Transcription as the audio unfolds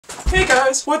Hey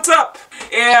guys, what's up?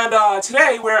 And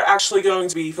today we're actually going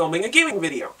to be filming a gaming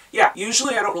video. Yeah,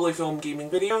 usually I don't really film gaming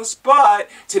videos, but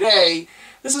today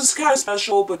this is kind of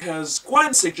special because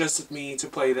Gwen suggested me to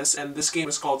play this, and this game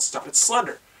is called Stop It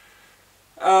Slender.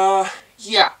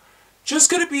 Yeah.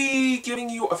 Just gonna be giving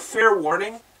you a fair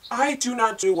warning. I do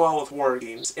not do well with horror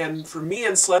games, and for me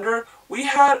and Slender, we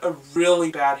had a really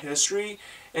bad history,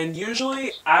 and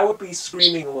usually I would be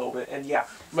screaming a little bit, and yeah,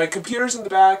 my computer's in the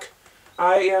back.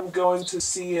 I am going to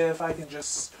see if I can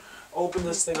just open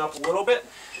this thing up a little bit.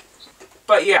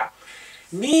 But yeah,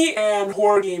 me and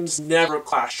horror games never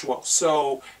clash well,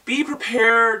 so be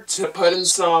prepared to put in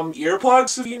some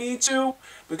earplugs if you need to,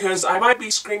 because I might be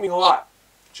screaming a lot.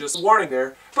 Just a warning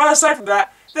there. But aside from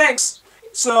that, thanks.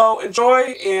 So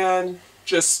enjoy and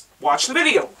just watch the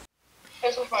video.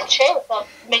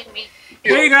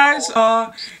 Hey guys,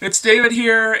 it's David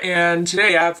here, and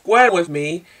today I have Gwen with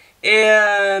me,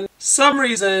 and some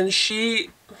reason she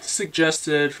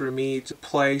suggested for me to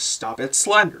play Stop It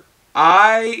Slender.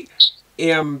 I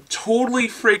am totally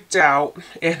freaked out,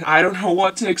 and I don't know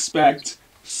what to expect.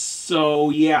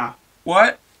 So yeah.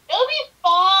 What? It'll be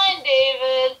fine,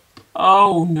 David.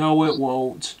 Oh, no it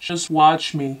won't. Just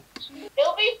watch me.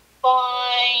 It'll be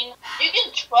fine. You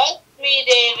can trust me,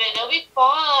 David. It'll be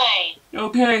fine.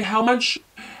 Okay,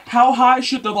 how high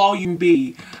should the volume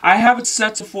be? I have it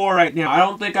set to 4 right now. I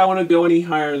don't think I want to go any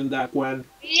higher than that, Gwen.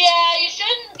 Yeah, you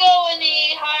shouldn't go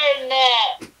any higher than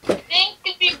that. I think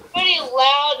it'd be pretty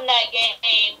loud in that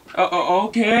game.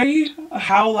 Okay?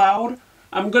 How loud?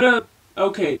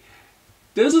 Okay.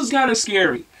 This is kind of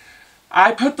scary.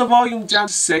 I put the volume down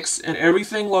to 6, and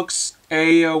everything looks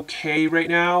a-okay right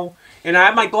now. And I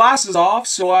have my glasses off,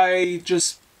 so I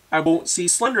won't see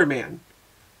Slender Man.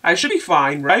 I should be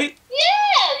fine, right?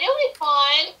 Yeah, you'll be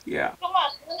fine. Yeah. Come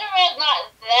on, Slender Man's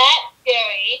not that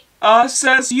scary.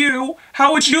 Says you.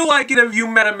 How would you like it if you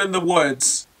met him in the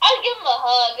woods? I'd give him a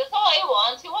hug. That's all he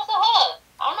wants. He wants a hug.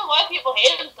 I don't know why people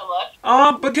hate him so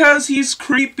much. Because he's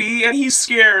creepy and he's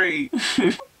scary.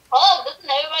 Hug? Doesn't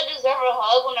everybody deserve a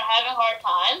hug when they're having hard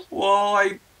times?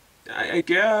 Well, I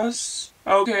guess.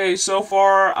 Okay, so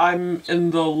far I'm in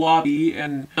the lobby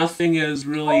and nothing is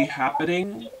really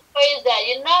happening. Phrase that.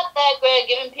 You're not that great at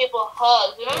giving people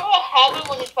hugs. Remember what happened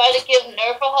when you tried to give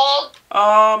Nerf a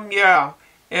hug? Yeah.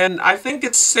 And I think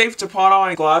it's safe to put on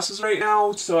my glasses right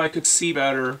now so I could see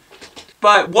better.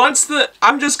 But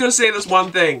I'm just gonna say this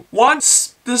one thing.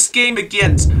 Once this game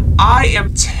begins, I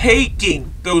am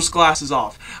taking those glasses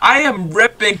off. I am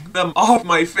ripping them off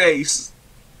my face.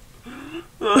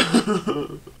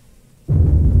 Don't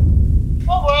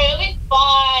worry, it'll be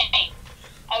fine.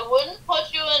 I wouldn't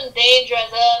put you in danger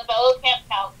as a fellow camp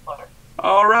counselor.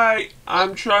 Alright,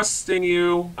 I'm trusting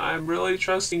you. I'm really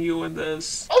trusting you in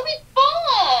this. It'll be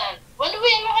fun! When do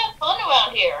we ever have fun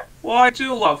around here? Well, I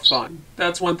do love fun.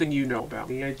 That's one thing you know about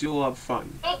me. I do love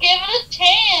fun. So give it a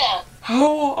chance.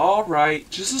 Oh, alright.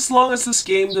 Just as long as this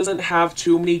game doesn't have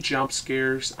too many jump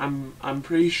scares, I'm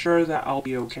pretty sure that I'll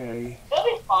be okay. It'll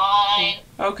be fine.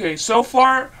 Okay, so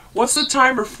far, what's the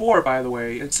timer for, by the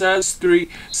way? It says 3.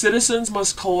 Citizens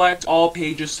must collect all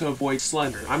pages to avoid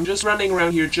Slender. I'm just running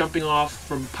around here jumping off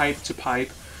from pipe to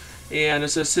pipe, and it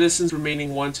says citizens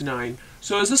remaining 1 to 9.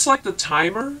 So is this like the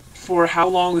timer for how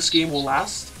long this game will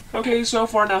last? Okay, so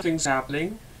far nothing's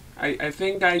happening. I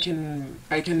think I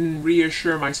can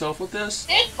reassure myself with this.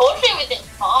 They told you everything's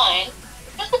fine.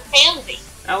 It's just a pansy.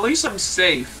 At least I'm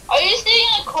safe. Are you sitting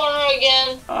in a corner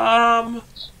again?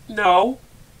 No.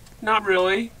 Not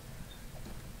really.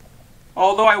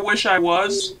 Although I wish I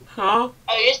was. Huh?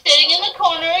 Are you sitting in the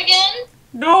corner again?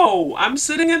 No, I'm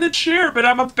sitting in the chair, but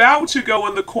I'm about to go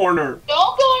in the corner.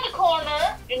 Don't go in the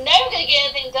corner. You're never gonna get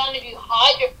anything done if you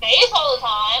hide your face all the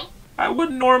time. I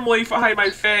wouldn't normally hide my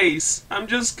face. I'm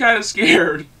just kind of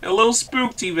scared. A little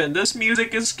spooked even. This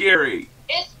music is scary.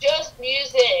 It's just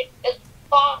music. It's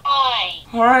fine.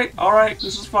 Alright,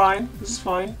 this is fine.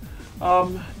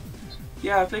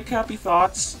 Yeah, think happy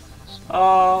thoughts.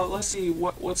 Let's see,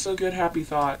 what's a good happy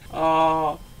thought?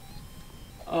 Oh,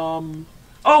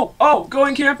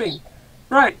 going camping!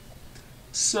 Right.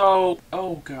 So,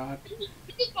 oh god.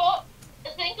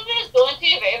 Think of it as going to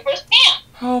your very first camp.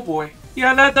 Oh boy.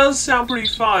 Yeah, that does sound pretty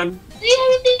fun. See,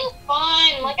 everything's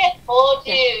fine, like I told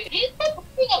you. He's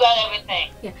thinking about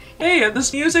everything. Yeah. Hey,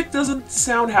 this music doesn't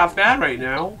sound half bad right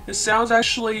now. It sounds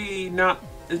actually not...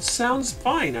 It sounds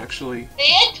fine, actually.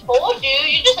 See, I told you.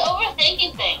 You're just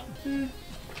overthinking things.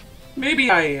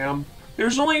 Maybe I am.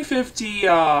 There's only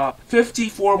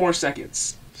 54 more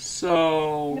seconds.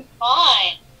 So... You're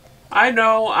fine. I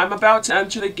know, I'm about to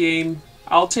enter the game.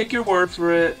 I'll take your word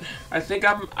for it. I think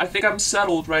I'm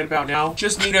settled right about now.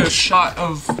 Just need a shot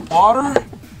of water.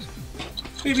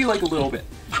 Maybe like a little bit.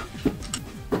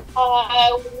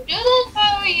 I wouldn't do this if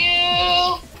I were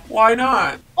you. Why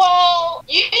not? Well,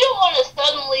 you don't want to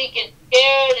suddenly get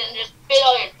scared and just spit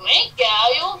all your drink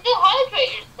out. You'll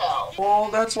dehydrate yourself. Well,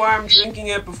 that's why I'm drinking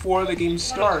it before the game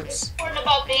starts. It's important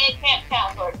about being a camp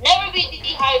counselor. Never be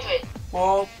dehydrated.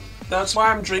 Well, that's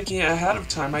why I'm drinking it ahead of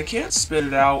time. I can't spit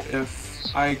it out if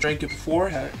I drank it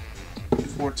before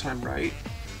time, right?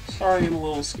 Sorry, I'm a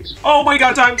little scared. Oh my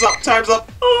god, time's up! Time's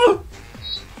up! Oh!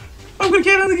 I'm gonna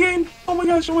get out of the game! Oh my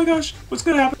gosh, what's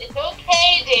gonna happen? It's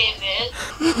okay, David.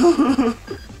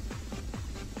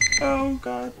 Oh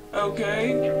god.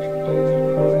 Okay.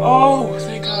 Oh,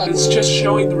 thank god. It's just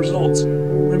showing the results.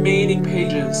 Remaining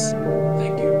pages.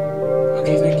 Thank you.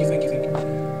 Okay, thank you.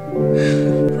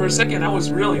 For a second, I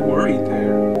was really worried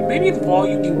there. Maybe the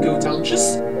volume can go down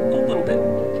just a little bit.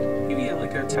 Maybe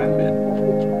like a tad bit.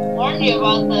 Warned you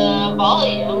about the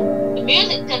volume. The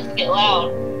music tends to get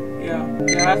loud.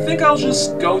 Yeah, I think I'll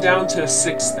just go down to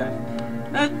 6 then.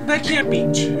 That can't be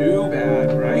too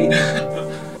bad, right? Yeah,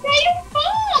 you're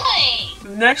fine!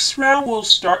 The next round will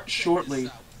start shortly.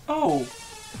 Oh,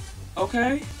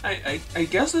 okay. I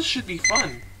guess this should be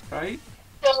fun, right?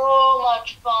 So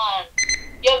much fun.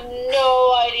 You have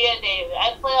no idea, David.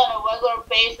 I play on a regular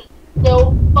basis. It's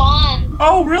so fun.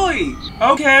 Oh, really?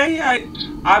 Okay,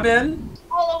 I'm in.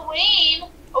 Halloween,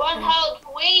 around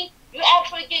Halloween, you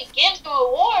actually get gifts and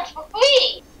rewards for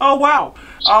free. Oh, wow.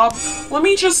 Let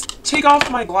me just take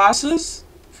off my glasses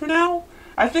for now.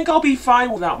 I think I'll be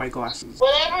fine without my glasses.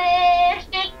 Whatever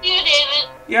suits you, David.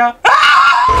 Yeah.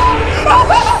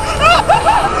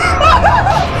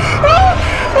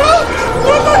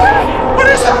 What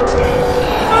is that?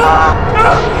 Oh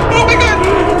my god!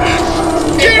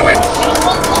 Get away!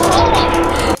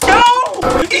 No!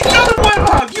 He doesn't want to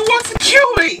hug! He wants to kill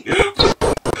me!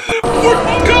 For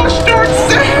gosh darn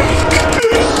sake!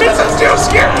 This is too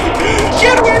scary!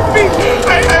 Get away from me!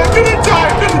 I'm gonna die!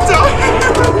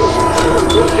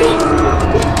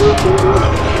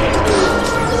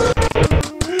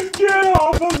 Get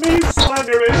off of me,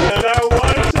 Slenderman! I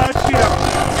want to touch you!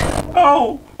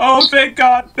 Oh, thank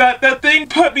God! That thing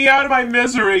put me out of my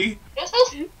misery! You're so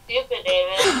stupid,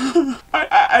 David.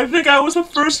 I think I was the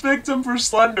first victim for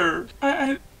Slender.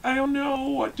 I don't know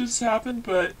what just happened,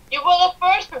 but... You were the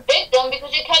first victim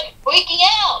because you kept freaking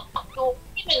out. The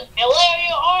even flare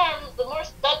your arms, the more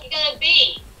stuck you're gonna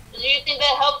be. Do you think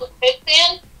that helped with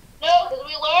quicksand? No, because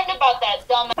we learned about that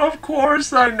dumb. Of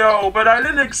course I know, but I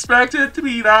didn't expect it to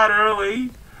be that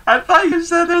early. I thought you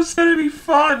said this was gonna be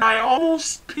fun. I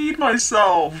almost peed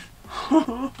myself.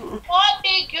 Not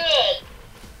be good.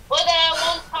 Was that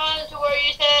one time to where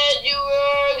you said you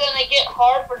were gonna get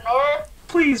hard for Nerf?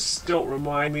 Please don't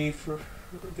remind me, for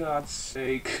God's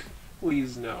sake.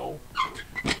 Please no.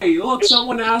 Hey, look,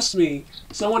 someone asked me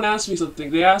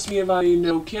something. They asked me if I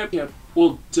know Camp.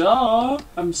 Well, duh.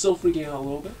 I'm still freaking out a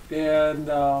little bit. And,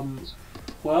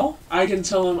 well, I can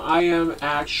tell them I am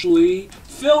actually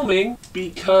filming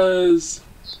because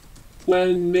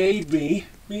Gwen made me.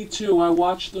 Me too, I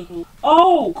watched the whole...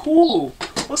 Oh, cool.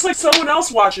 Looks like someone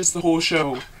else watches the whole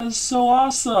show. That's so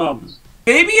awesome.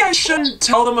 Maybe I shouldn't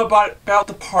tell them about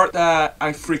the part that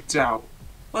I freaked out.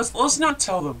 Let's not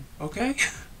tell them, okay?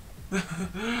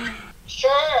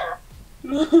 Sure.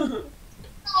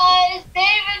 Guys,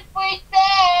 David freaked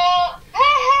out.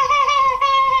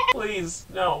 Please,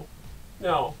 no.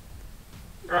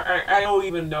 I don't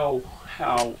even know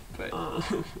how, but...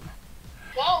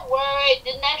 Don't worry,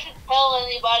 didn't actually tell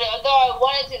anybody, although I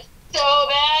wanted to so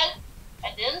bad.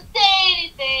 I didn't say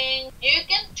anything. You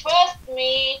can trust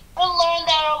me. I learned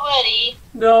that already.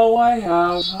 No, I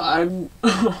have. I'm...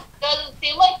 Doesn't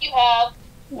seem like you have.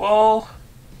 Well...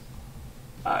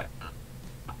 I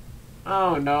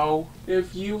don't know.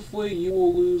 If you flee, you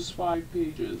will lose 5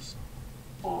 pages.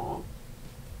 Aw.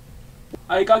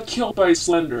 I got killed by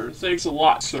Slender. Thanks a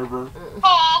lot, server.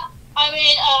 Oh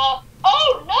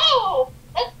no!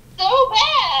 That's so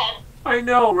bad! I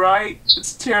know, right?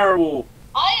 It's terrible.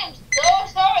 I am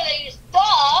so sorry that you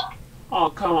suck! Oh,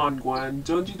 come on, Gwen.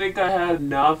 Don't you think I had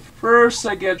enough? First,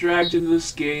 I get dragged into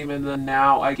this game, and then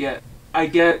now I get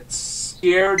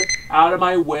scared out of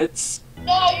my wits.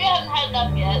 No, you haven't had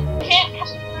enough yet. Camp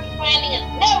Counselor's training is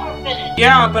never finished.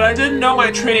 Yeah, but I didn't know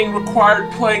my training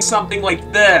required playing something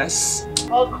like this.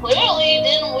 Well, clearly you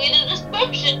didn't read the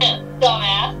description,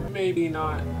 dumbass. Maybe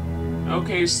not.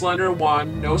 Okay, Slender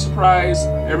won. No surprise.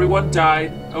 Everyone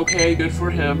died. Okay, good for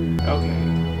him. Okay.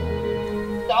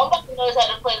 Somebody knows how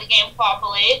to play the game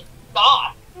properly.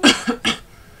 God.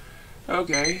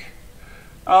 Okay.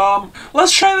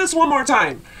 Let's try this one more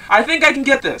time. I think I can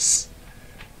get this.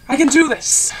 I can do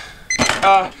this.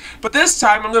 But this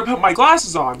time I'm gonna put my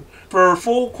glasses on for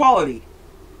full quality.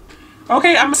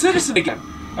 Okay, I'm a citizen again.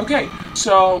 Okay,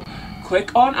 so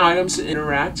click on items to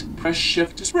interact, press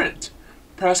shift to sprint.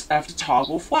 Press F to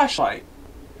toggle flashlight.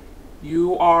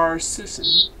 You are citizen.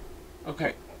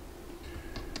 Okay.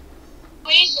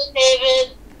 Please,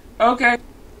 David. Okay.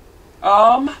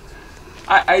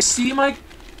 I see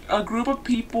a group of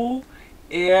people,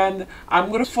 and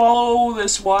I'm gonna follow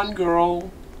this one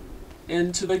girl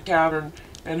into the cavern,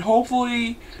 and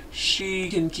hopefully she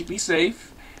can keep me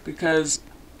safe, because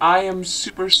I am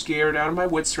super scared out of my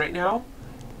wits right now.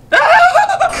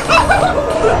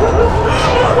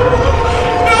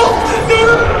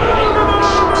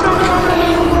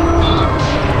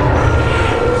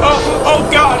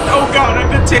 Oh god, I've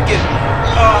been ticking.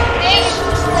 David,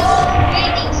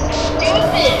 freaking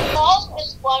stupid. Call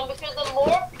this one because the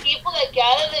more people that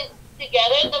gather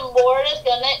together, the more it's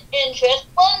gonna interest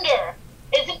Slender.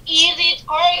 It's an easy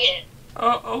target.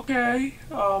 Okay.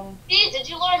 Geez, did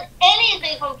you learn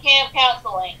anything from camp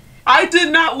counseling? I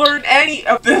did not learn any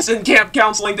of this in camp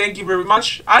counseling, thank you very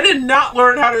much. I did not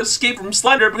learn how to escape from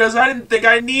Slender because I didn't think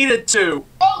I needed to.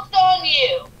 Joke's on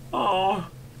you. Oh,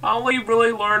 I only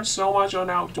really learned so much on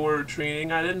outdoor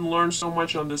training. I didn't learn so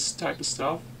much on this type of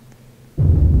stuff.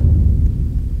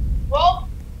 Well,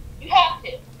 you have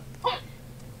to.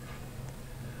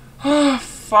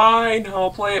 Fine,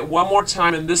 I'll play it one more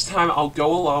time, and this time I'll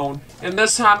go alone. And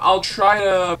this time I'll try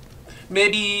to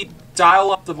maybe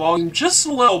dial up the volume just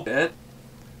a little bit,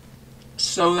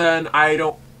 so then I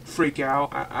don't freak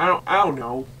out. I don't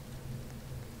know.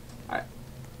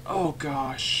 Oh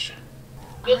gosh.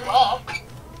 Good luck.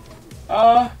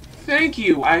 Thank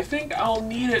you. I think I'll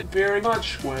need it very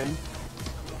much, Gwen.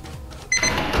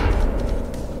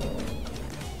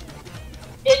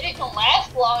 If it can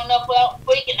last long enough without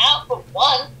freaking out for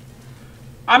once.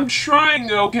 I'm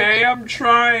trying, okay? I'm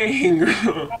trying.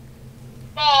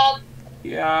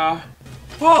 Yeah.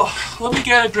 Well, let me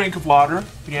get a drink of water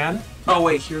again. Oh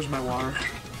wait, here's my water.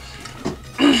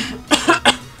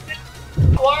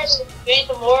 Drink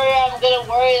the water, I'm gonna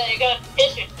worry that you're gonna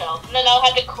piss yourself, and then I'll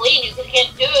have to clean you because you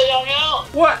can't do it on your own.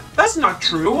 What? That's not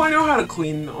true. I know how to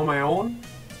clean on my own.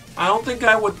 I don't think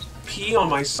I would pee on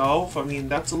myself. I mean,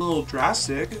 that's a little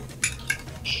drastic.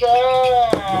 Sure.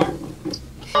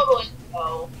 Totally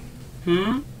no.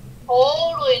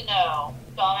 Totally no,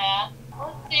 dumbass.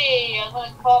 Let's see, I'm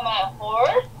gonna call my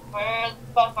horse. Where the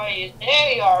fuck are you?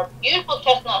 There you are, beautiful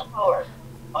chestnut horse.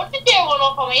 Don't you dare run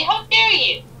off on me, how dare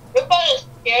you? You're about as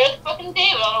scared as fucking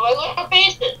David on a regular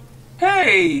basis.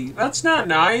 Hey, that's not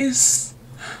nice.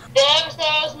 Did I ever say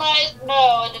I was nice? No,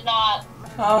 I did not.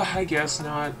 I guess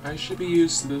not. I should be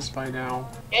used to this by now.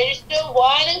 Yeah, you still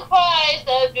whine and cry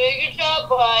instead of doing your job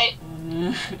right.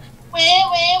 Win,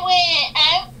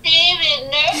 I'm David,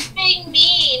 Nerf's being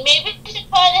mean. Maybe you should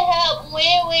try to help.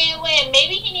 Win.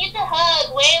 Maybe he needs a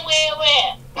hug. Win.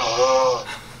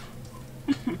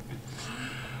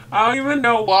 I don't even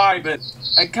know why, but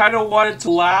I kind of wanted to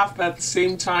laugh, but at the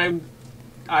same time,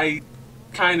 I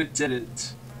kind of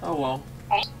didn't. Oh well.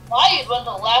 Why you'd want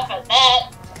to laugh at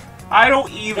that? I don't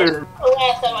either. That's the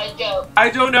last time I joked. I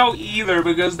don't know either,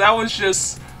 because that was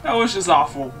just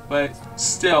awful, but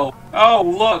still. Oh,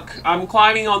 look, I'm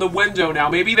climbing on the window now.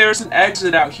 Maybe there's an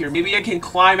exit out here. Maybe I can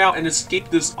climb out and escape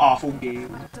this awful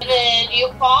game. David, you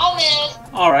promised.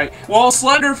 Alright, well,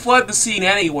 Slender fled the scene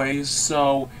anyways,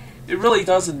 so it really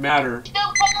doesn't matter.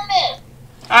 Still promised.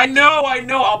 I know,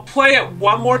 I'll play it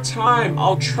one more time.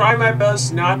 I'll try my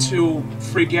best not to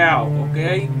freak out,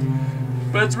 okay?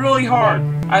 But it's really hard.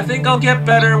 I think I'll get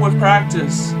better with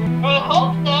practice. I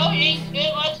hope so. You ain't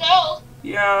doing much else.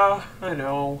 Yeah, I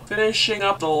know. Finishing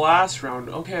up the last round.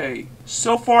 Okay.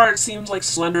 So far, it seems like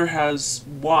Slender has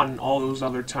won all those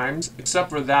other times, except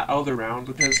for that other round,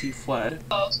 because he fled.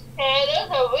 Okay, there's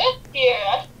a rift here.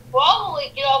 I should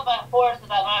probably get off my horse so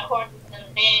that my horse is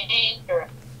in danger.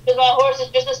 Because my horse is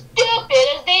just as stupid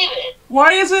as David.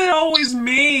 Why is it always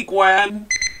me, Gwen?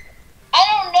 I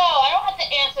don't know. I don't have to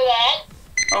answer that.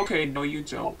 Okay, no you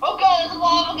don't. Oh god, there's a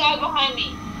lava guy behind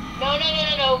me. No.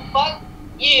 Fuck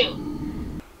you.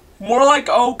 More like,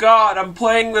 oh god, I'm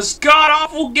playing this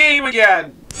god-awful game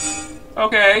again!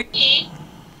 Okay.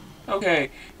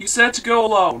 Okay, you said to go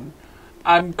alone.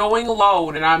 I'm going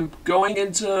alone, and I'm going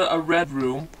into a red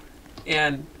room,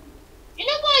 and... You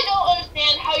know what I don't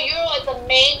understand? How you're like the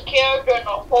main character in the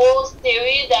whole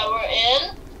series that we're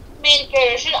in? Main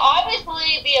character should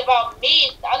obviously be about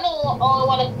me. I'm the only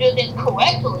one that can do things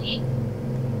correctly.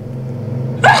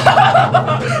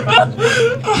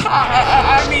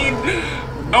 I mean,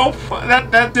 Oh,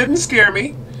 that didn't scare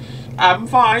me. I'm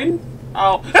fine.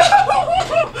 I'll...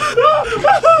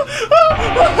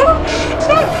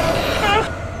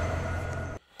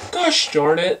 Gosh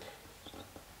darn it.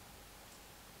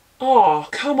 Aw,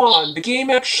 come on. The game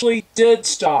actually did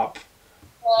stop.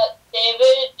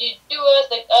 David, you do us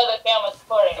the other camera's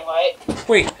recording, right?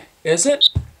 Wait, is it?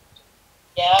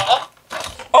 Yeah.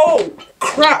 Oh,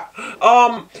 crap.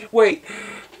 Wait.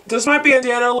 Does my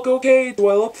bandana look okay? Do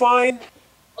I look fine?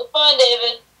 Look fine,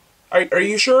 David. Are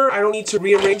you sure? I don't need to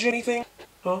rearrange anything?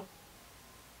 Huh?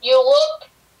 You look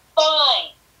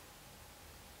fine.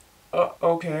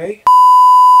 Okay.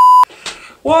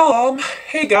 Well,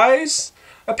 hey guys.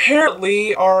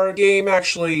 Apparently our game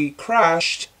actually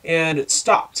crashed and it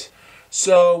stopped.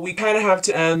 So we kind of have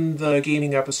to end the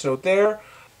gaming episode there.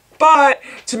 But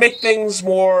to make things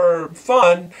more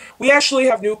fun, we actually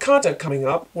have new content coming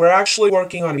up. We're actually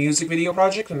working on a music video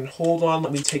project, and hold on,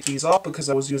 let me take these off because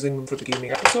I was using them for the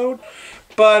gaming episode.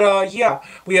 But yeah,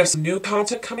 we have some new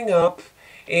content coming up,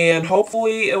 and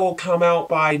hopefully it will come out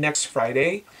by next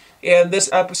Friday. And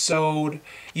this episode,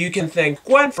 you can thank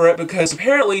Gwen for it because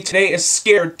apparently today is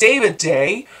Scared David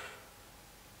Day.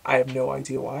 I have no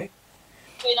idea why.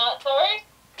 You're not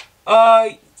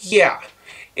sorry? Yeah.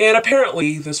 And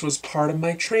apparently this was part of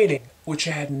my training, which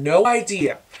I had no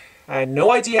idea. I had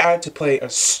no idea I had to play a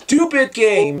stupid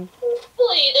game.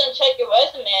 Hopefully you didn't check your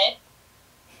resume.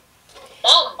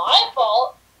 Not my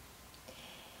fault.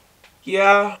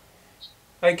 Yeah,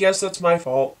 I guess that's my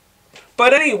fault.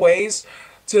 But anyways,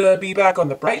 to be back on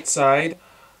the bright side,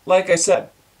 like I said,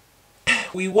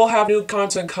 we will have new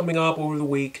content coming up over the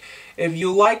week. If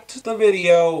you liked the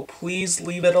video, please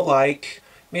leave it a like.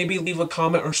 Maybe leave a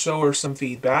comment or so or some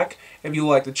feedback. If you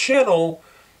like the channel,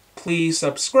 please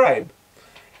subscribe.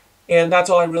 And that's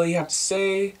all I really have to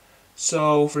say.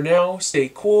 So for now, stay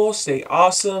cool, stay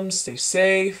awesome, stay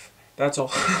safe. That's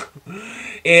all.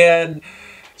 And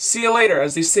see you later.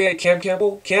 As they say at Camp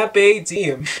Campbell, Camp A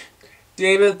Diem.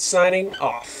 David signing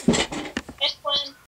off.